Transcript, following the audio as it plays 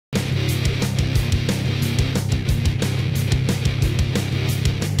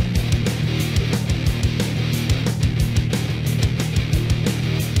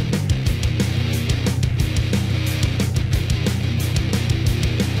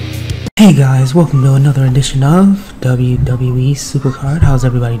Hey guys, welcome to another edition of WWE Supercard. How's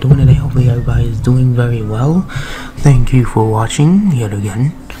everybody doing today? Hopefully everybody is doing very well. Thank you for watching yet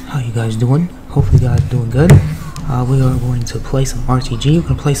again. How you guys doing? Hopefully you guys are doing good. We are going to play some RTG. We're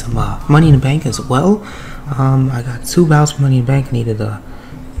going to play some Money in the Bank as well. I got 2 bouts for Money in the Bank. I needed to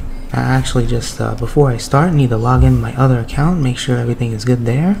actually just before I start, I need to log in my other account, make sure everything is good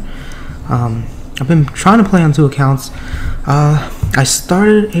there. I've been trying to play on 2 accounts. I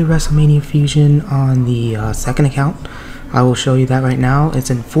started a WrestleMania Fusion on the second account. I will show you that right now. It's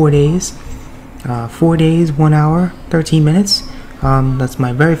in 4 days. 4 days, 1 hour, 13 minutes. That's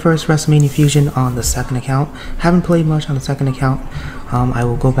my very first WrestleMania Fusion on the second account. Haven't played much on the second account. I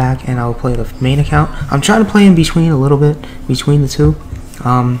will go back and I will play the main account. I'm trying to play in between a little bit, between the two.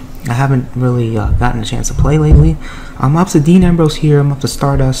 I haven't really gotten a chance to play lately. I'm up to Dean Ambrose here. I'm up to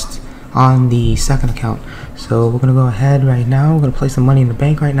Stardust on the second account. So we're gonna go ahead right now. We're gonna play some Money in the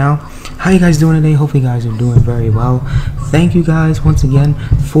Bank right now. How you guys doing today? Hopefully you guys are doing very well. Thank you guys once again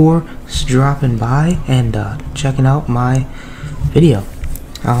for dropping by and checking out my video.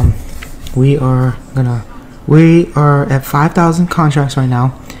 We are at 5,000 contracts right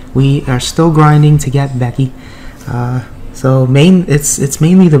now. We are still grinding to get Becky. So it's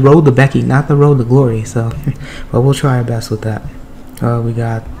mainly the road to Becky, not the road to glory. So, but we'll try our best with that. We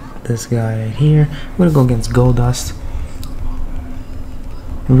got this guy right here. We're gonna go against Goldust.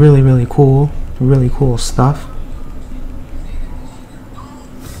 Really cool stuff.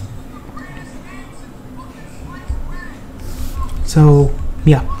 So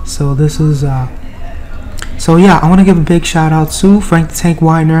yeah, so this is so yeah, I want to give a big shout out to Frank the Tank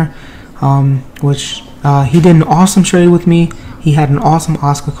Widener, which he did an awesome trade with me. He had an awesome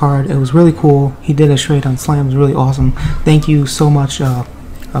Oscar card. It was really cool. He did a trade on Slam. It was really awesome. Thank you so much,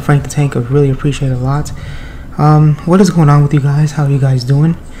 Frank the Tank. I really appreciate it a lot. What is going on with you guys? How are you guys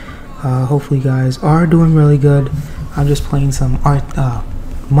doing? Hopefully you guys are doing really good. I'm just playing some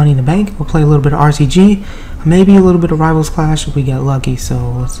Money in the Bank. We'll play a little bit of RTG, maybe a little bit of Rivals Clash if we get lucky.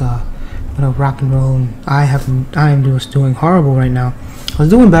 So let's rock and roll. I am just doing horrible right now. I was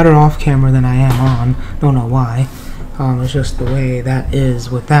doing better off camera than I am on. Don't know why. It's just the way that is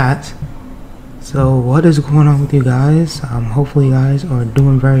with that. So what is going on with you guys? Hopefully you guys are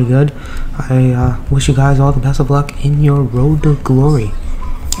doing very good. I wish you guys all the best of luck in your road to glory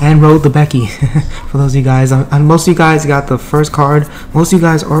and road to Becky. For those of you guys, most of you guys got the first card. Most of you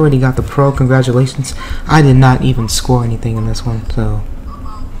guys already got the pro. Congratulations. I did not even score anything in this one. So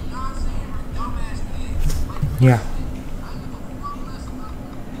yeah.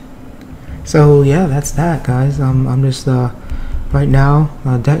 So yeah, that's that, guys. I'm just right now.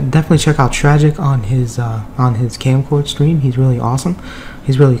 Definitely check out Tragic on his camcord stream. He's really awesome.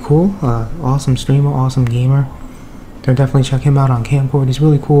 He's really cool. Awesome streamer, awesome gamer. So definitely check him out on camcord. He's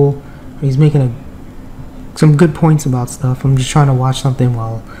really cool. He's making some good points about stuff. I'm just trying to watch something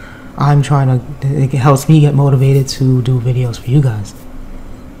while I'm trying to. It helps me get motivated to do videos for you guys.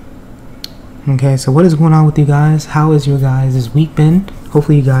 Okay, so what is going on with you guys? How is your guys' week been?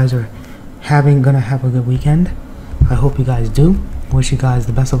 Hopefully you guys are gonna have a good weekend. I hope you guys do. Wish you guys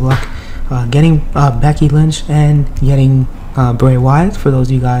the best of luck getting Becky Lynch and getting Bray Wyatt. For those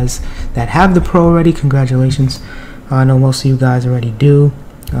of you guys that have the pro already, congratulations. I know most of you guys already do.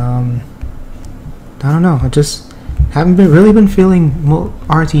 I don't know. I just haven't really been feeling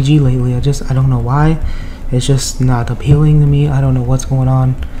RTG lately. I don't know why. It's just not appealing to me. I don't know what's going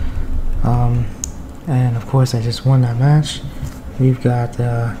on. And of course, I just won that match. We've got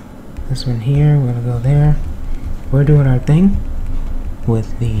this one here. We're gonna go there. We're doing our thing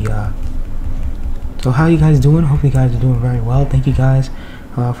with the so how you guys doing? Hope you guys are doing very well. Thank you guys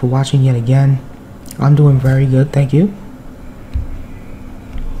for watching yet again. I'm doing very good, thank you.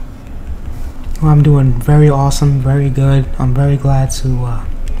 Well, I'm doing very awesome, very good. I'm very glad to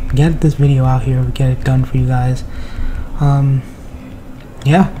get this video out here, get it done for you guys.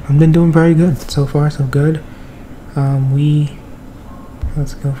 Yeah, I've been doing very good so far, so good.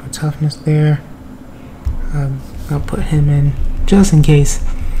 Let's go for toughness there. I'll put him in just in case.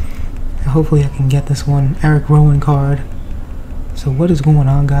 Hopefully I can get this one Eric Rowan card. So what is going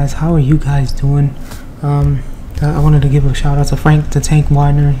on, guys? How are you guys doing? I wanted to give a shout out to Frank the Tank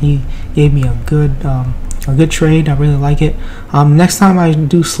Widener. He gave me a good trade. I really like it. Next time I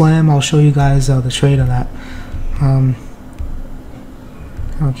do Slam, I'll show you guys the trade of that.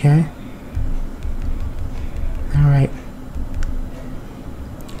 Okay. All right.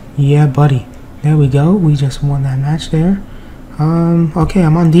 Yeah, buddy. There we go. We just won that match there. Okay,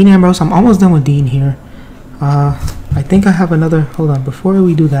 I'm on Dean Ambrose. I'm almost done with Dean here. I think I have another. Hold on. Before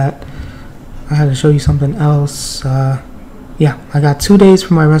we do that, I had to show you something else. yeah, I got 2 days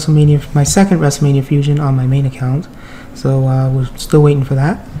for my second WrestleMania fusion on my main account. So we're still waiting for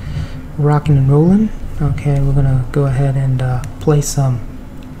that. Rocking and rolling. Okay, we're gonna go ahead and play some.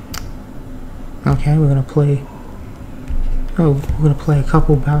 Okay, we're gonna play. Oh, we're gonna play a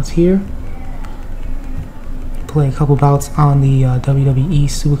couple bouts here. Play a couple bouts on the WWE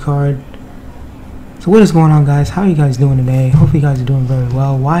Supercard. So what is going on, guys? How are you guys doing today? Hopefully you guys are doing very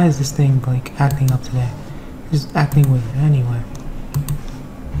well. Why is this thing like acting up today? Just acting with it anyway.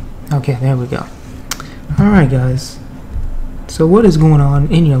 Okay, there we go. Alright, guys. So what is going on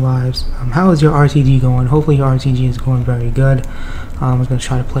in your lives? How is your RTG going? Hopefully your RTG is going very good. I'm going to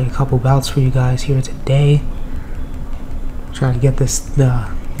try to play a couple bouts for you guys here today. Try to get this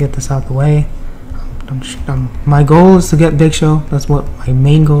out the way. My goal is to get Big Show. That's what my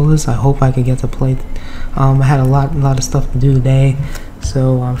main goal is. I hope I could get to play. I had a lot of stuff to do today,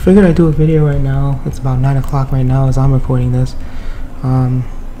 so I figured I'd do a video right now. It's about 9 o'clock right now as I'm recording this.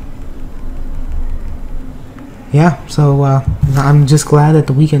 Yeah, so I'm just glad that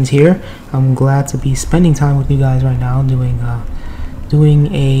the weekend's here. I'm glad to be spending time with you guys right now, doing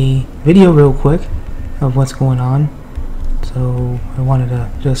a video real quick of what's going on. So I wanted to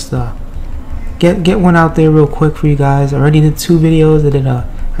just get one out there real quick for you guys. I already did 2 videos.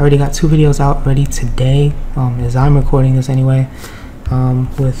 I already got 2 videos out ready today, as I'm recording this anyway,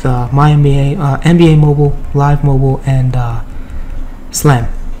 with my NBA Mobile, Live Mobile, and Slam.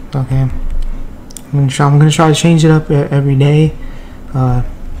 Okay. I'm gonna try to change it up every day,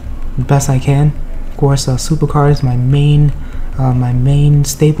 best I can. Of course, Supercard is my main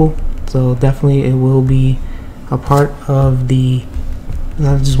staple, so definitely it will be a part of the.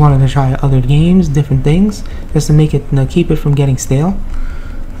 I just wanted to try other games, different things, just to make it, keep it from getting stale.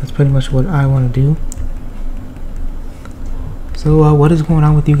 That's pretty much what I want to do. So, what is going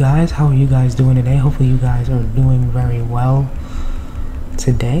on with you guys? How are you guys doing today? Hopefully, you guys are doing very well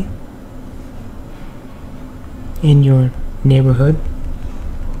today in your neighborhood.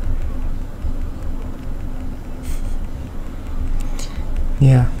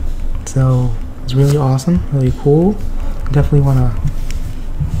 Yeah, so it's really awesome, really cool. Definitely want to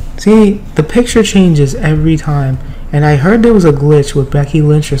see the picture changes every time, and I heard there was a glitch with Becky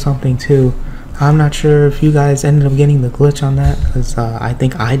Lynch or something too. I'm not sure if you guys ended up getting the glitch on that, because I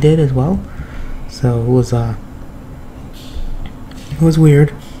think I did as well. So it was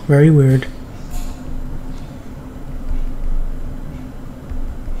weird, very weird.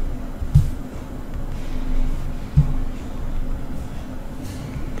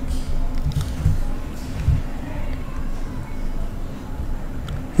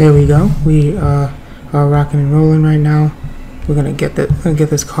 There we go. We are rocking and rolling right now. We're gonna get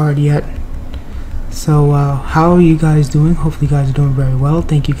this card yet. So how are you guys doing? Hopefully you guys are doing very well.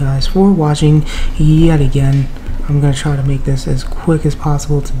 Thank you guys for watching yet again. I'm gonna try to make this as quick as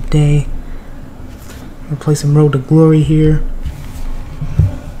possible today. I'm gonna play some Road to Glory here.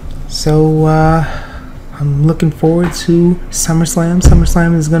 So I'm looking forward to SummerSlam.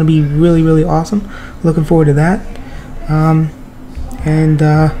 SummerSlam is gonna be really awesome. Looking forward to that. And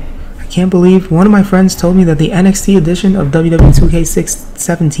I can't believe one of my friends told me that the NXT edition of WWE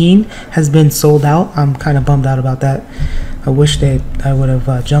 2K17 has been sold out. I'm kind of bummed out about that. I wish that I would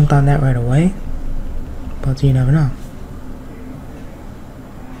have jumped on that right away, but you never know.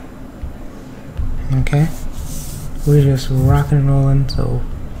 Okay, we're just rocking and rolling, so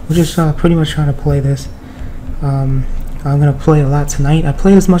we're just pretty much trying to play this. I'm gonna play a lot tonight. I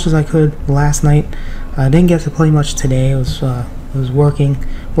played as much as I could last night. I didn't get to play much today. I was working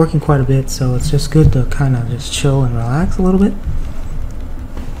quite a bit, so it's just good to kind of just chill and relax a little bit.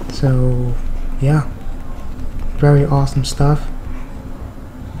 So yeah, very awesome stuff.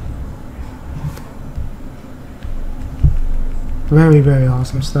 Very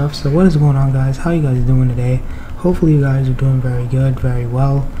awesome stuff. So what is going on, guys? How you guys doing today? Hopefully you guys are doing very good, very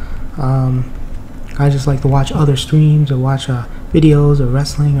well. I just like to watch other streams or watch videos or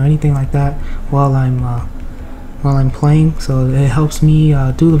wrestling or anything like that while I'm playing, so it helps me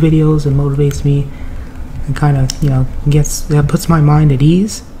do the videos and motivates me, and kind of puts my mind at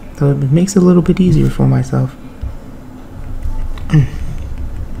ease, so it makes it a little bit easier for myself.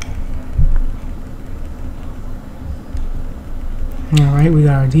 Alright, we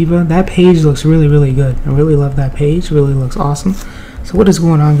got our diva. That page looks really good. I really love that page. Really looks awesome. So what is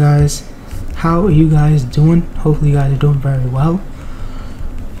going on, guys? How are you guys doing? Hopefully you guys are doing very well.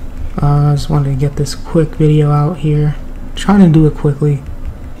 I just wanted to get this quick video out here. Trying to do it quickly.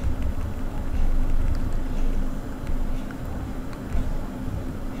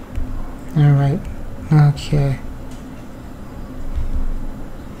 Alright. Okay.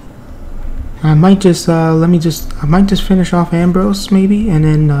 I might just I might just finish off Ambrose maybe, and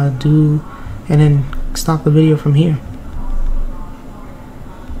then stop the video from here.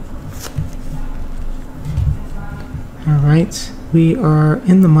 Alright, we are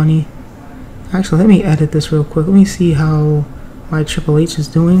in the money. Actually, let me edit this real quick. Let me see how my Triple H is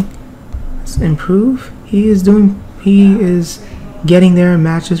doing. Let's improve. He is getting there in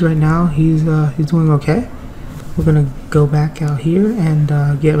matches right now. He's doing okay. We're gonna go back out here and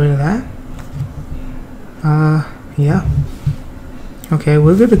get rid of that. Yeah. Okay,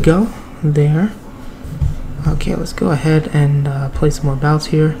 we're good to go there. Okay, let's go ahead and play some more bouts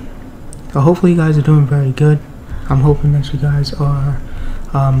here. So hopefully you guys are doing very good. I'm hoping that you guys are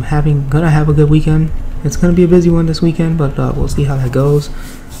gonna have a good weekend. It's gonna be a busy one this weekend, but we'll see how that goes.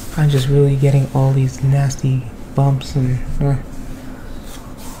 I'm just really getting all these nasty bumps and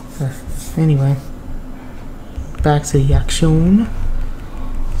anyway, back to the action.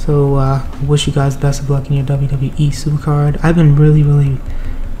 So wish you guys best of luck in your WWE Supercard. I've been really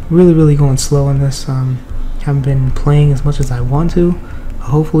going slow on this. Haven't been playing as much as I want to.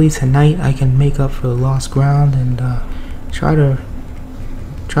 Hopefully tonight I can make up for the lost ground and try to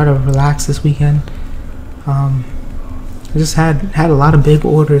relax this weekend. I just had a lot of big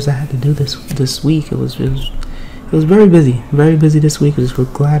orders I had to do this week. It was very busy this week. I was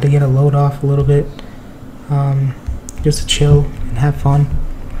glad to get a load off a little bit, just to chill and have fun.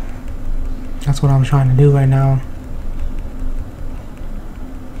 That's what I'm trying to do right now.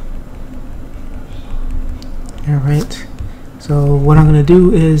 All right. So what I'm gonna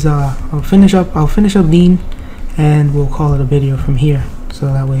do is I'll finish up Dean, and we'll call it a video from here. So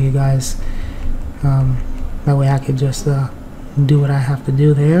that way you guys, that way I could just do what I have to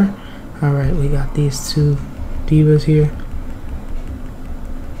do there. All right, we got these two divas here.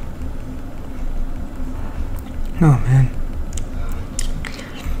 Oh man,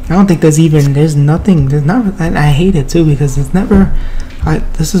 I don't think there's not. I hate it too because there's never.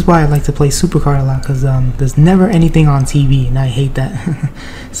 This is why I like to play Supercard a lot, because there's never anything on TV, and I hate that.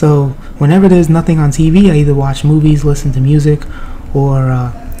 So whenever there's nothing on TV, I either watch movies, listen to music,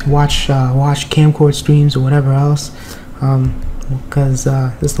 or watch camcord streams or whatever else. Because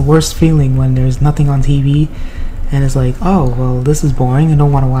it's the worst feeling when there's nothing on TV, and it's like, oh well, this is boring. I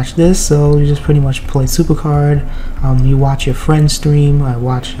don't want to watch this, so you just pretty much play Supercard. You watch your friend stream. I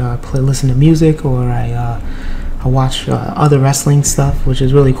listen to music, or I watch other wrestling stuff, which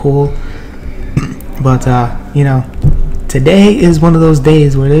is really cool. But you know, today is one of those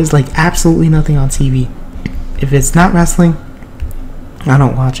days where there's like absolutely nothing on TV. If it's not wrestling, I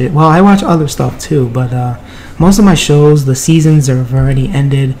don't watch it. Well, I watch other stuff too, but most of my shows, the seasons have already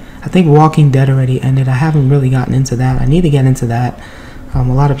ended. I think Walking Dead already ended. I haven't really gotten into that. I need to get into that. A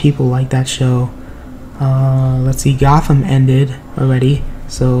lot of people like that show. Let's see, Gotham ended already,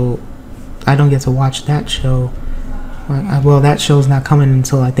 so I don't get to watch that show. Well, that show's not coming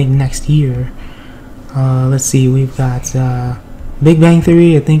until I think next year. Let's see, we've got Big Bang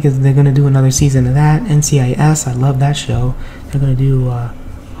Theory. I think they're gonna do another season of that. NCIS, I love that show. They're gonna do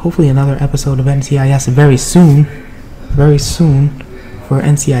hopefully another episode of NCIS very soon for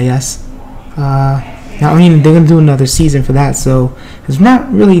NCIS. I mean, they're gonna do another season for that, so there's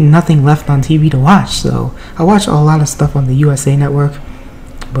not really nothing left on TV to watch. So I watch a lot of stuff on the USA Network,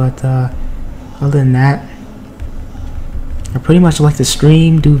 but other than that, I pretty much like to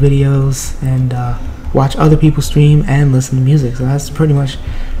stream, do videos, and watch other people stream and listen to music. So that's pretty much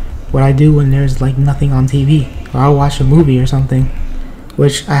what I do when there's like nothing on TV. Or I'll watch a movie or something,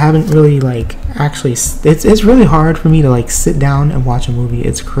 which I haven't really like actually. It's really hard for me to like sit down and watch a movie.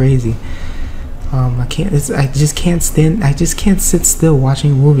 It's crazy. I just can't sit still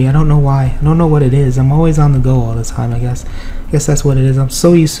watching a movie. I don't know why. I don't know what it is. I'm always on the go all the time. I guess that's what it is. I'm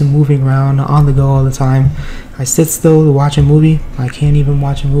so used to moving around on the go all the time. I sit still to watch a movie. I can't even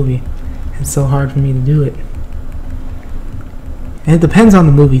watch a movie. It's so hard for me to do it. And it depends on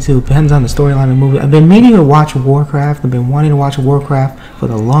the movie too. It depends on the storyline of the movie. I've been meaning to watch Warcraft. I've been wanting to watch Warcraft for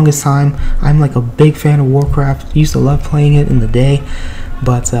the longest time. I'm like a big fan of Warcraft. Used to love playing it in the day.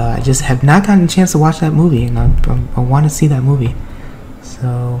 But I just have not gotten a chance to watch that movie, and I want to see that movie.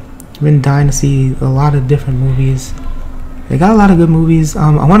 So I've been dying to see a lot of different movies. They got a lot of good movies.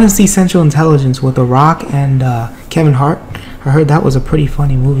 I want to see Central Intelligence with The Rock and Kevin Hart. I heard that was a pretty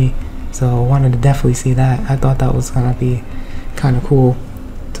funny movie, so I wanted to definitely see that. I thought that was gonna be kind of cool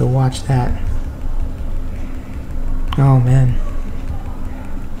to watch that. Oh man,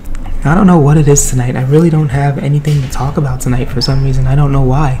 I don't know what it is tonight. I really don't have anything to talk about tonight for some reason. I don't know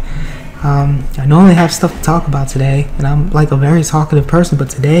why. I normally have stuff to talk about today, and I'm like a very talkative person, but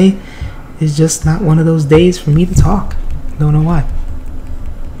today is just not one of those days for me to talk. Don't know why.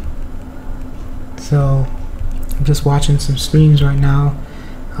 so I'm just watching some streams right now,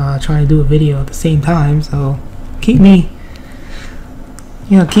 trying to do a video at the same time, so keep me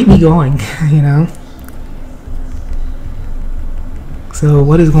going. You know. So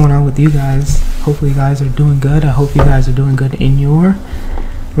what is going on with you guys? Hopefully you guys are doing good. I hope you guys are doing good in your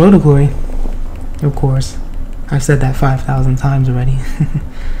Road to Glory. Of course, I've said that 5,000 times already.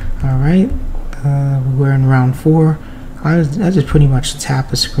 Alright, we're in round 4. I just pretty much tap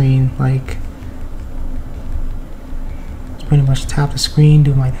the screen, like, pretty much tap the screen,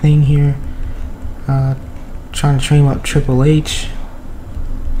 do my thing here. Trying to train up Triple H.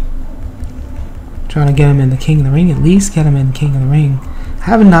 Trying to get him in the King of the Ring, at least get him in King of the Ring. I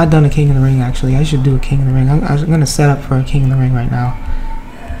have not done a King of the Ring actually. I should do a King of the Ring. I'm gonna set up for a King of the Ring right now.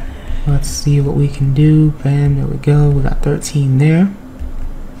 Let's see what we can do. Bam, there we go. We got 13 there.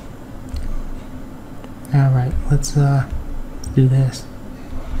 Alright, let's do this.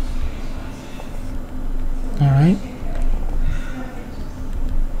 Alright.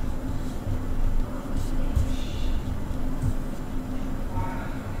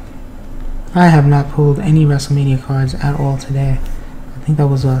 I have not pulled any WrestleMania cards at all today. I think that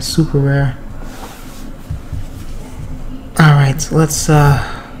was super rare. Alright, so let's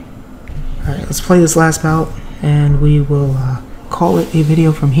play this last bout and we will call it a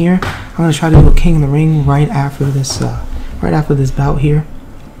video from here. I'm gonna try to do a King of the Ring right after this bout here.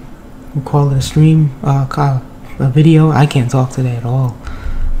 We'll call it a stream, a video. I can't talk today at all.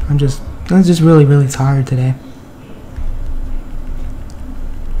 I'm just really tired today.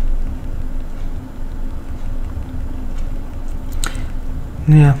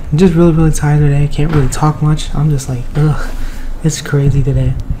 Yeah, I'm just really tired today. I can't really talk much. I'm just like, ugh, it's crazy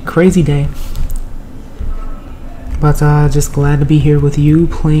today. Crazy day. But just glad to be here with you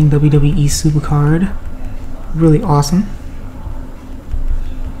playing WWE Supercard. Really awesome.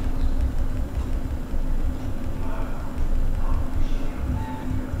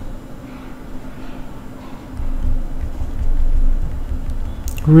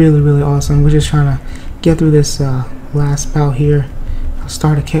 Really awesome. We're just trying to get through this last bout here. I'll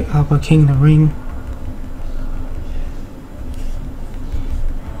start a King of the Ring.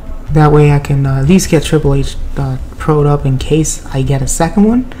 That way I can at least get Triple H pro'd up in case I get a second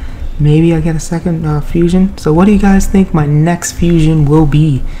one. Maybe I get a second fusion. So what do you guys think my next fusion will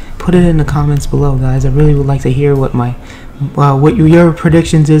be? Put it in the comments below, guys. I really would like to hear what my what your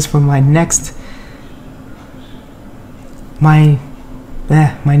predictions is for my next my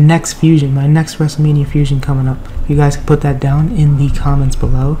next fusion, my next WrestleMania fusion coming up. You guys can put that down in the comments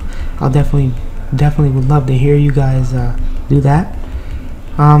below. I'll definitely would love to hear you guys do that.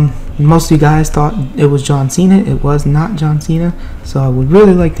 Most of you guys thought it was John Cena. It was not John Cena. So I would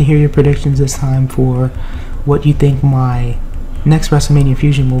really like to hear your predictions this time for what you think my next WrestleMania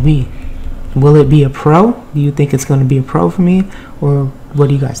fusion will be. Will it be a pro? Do you think it's going to be a pro for me? Or what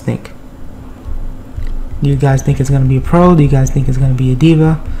do you guys think? Do you guys think it's going to be a pro? Do you guys think it's going to be a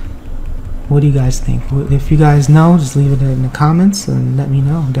diva? What do you guys think? If you guys know, just leave it in the comments and let me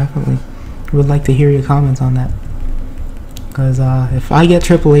know. Definitely would like to hear your comments on that. Because if I get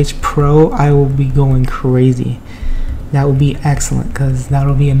Triple H Pro, I will be going crazy. That would be excellent because that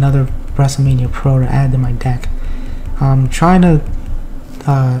will be another WrestleMania Pro to add to my deck. Trying to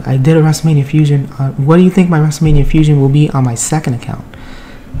I did a WrestleMania fusion. What do you think my WrestleMania fusion will be on my second account?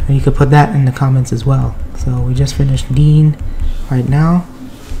 And you could put that in the comments as well. So we just finished Dean right now.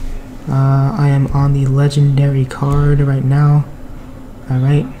 I am on the legendary card right now.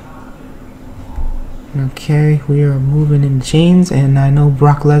 Alright. Okay, we are moving in the chains, and I know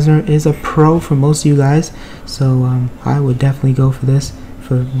Brock Lesnar is a pro for most of you guys, so I would definitely go for this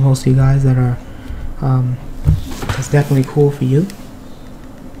for most of you guys that are that's definitely cool for you.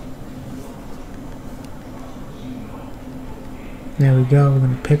 There we go. We're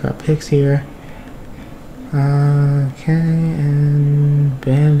gonna pick our picks here. Okay, and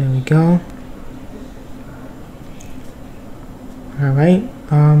bam, there we go. Alright,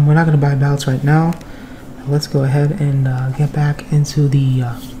 we're not gonna buy bouts right now. Let's go ahead and get back into the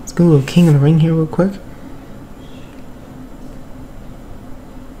let's go to King of the Ring here real quick.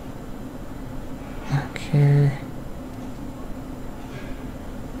 Okay.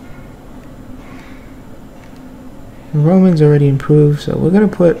 Roman's already improved, so we're gonna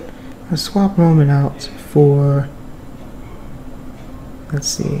swap Roman out for, let's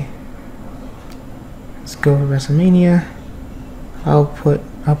see, let's go to WrestleMania. I'll put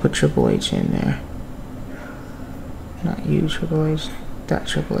Triple H in there. Not you, Triple H. That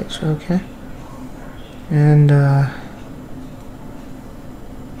Triple H. Okay. And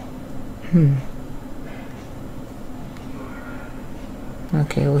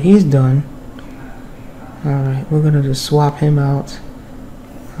okay, well he's done. Alright, we're gonna just swap him out.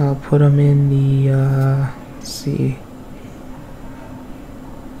 I'll put him in the, let's see.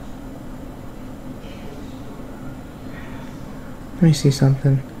 Let me see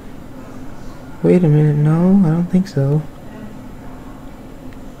something. Wait a minute, no, I don't think so.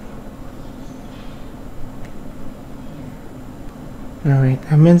 Alright,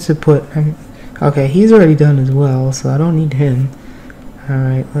 I meant to put, okay, he's already done as well, so I don't need him.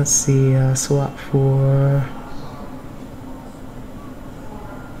 Alright, let's see, swap for...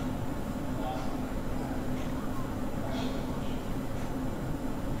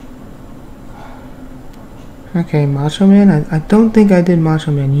 Okay, Macho Man, I don't think I did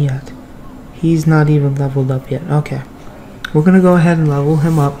Macho Man yet. He's not even leveled up yet. Okay, we're gonna go ahead and level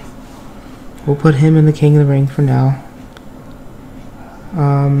him up. We'll put him in the King of the Ring for now.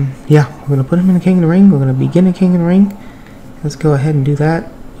 Yeah, we're gonna put him in the King of the Ring. We're gonna begin the King of the Ring. Let's go ahead and do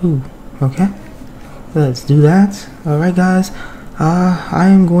that. Ooh, okay. Let's do that. Alright guys, I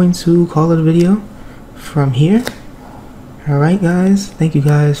am going to call it a video from here. Alright guys, thank you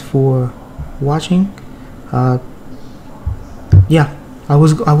guys for watching. Yeah, I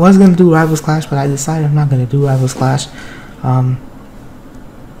was gonna do Rivals Clash, but I decided I'm not gonna do Rivals Clash.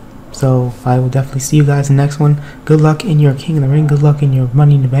 So I will definitely see you guys in the next one. Good luck in your King of the Ring. Good luck in your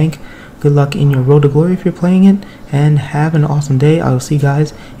Money in the Bank. Good luck in your Road to Glory if you're playing it. And have an awesome day. I will see you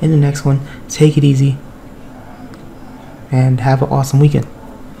guys in the next one. Take it easy. And have an awesome weekend.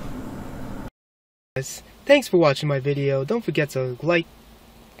 Guys, thanks for watching my video. Don't forget to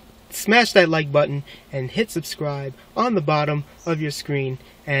smash that like button and hit subscribe on the bottom of your screen.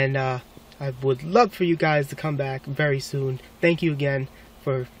 And I would love for you guys to come back very soon. Thank you again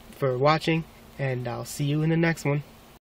for watching, and I'll see you in the next one.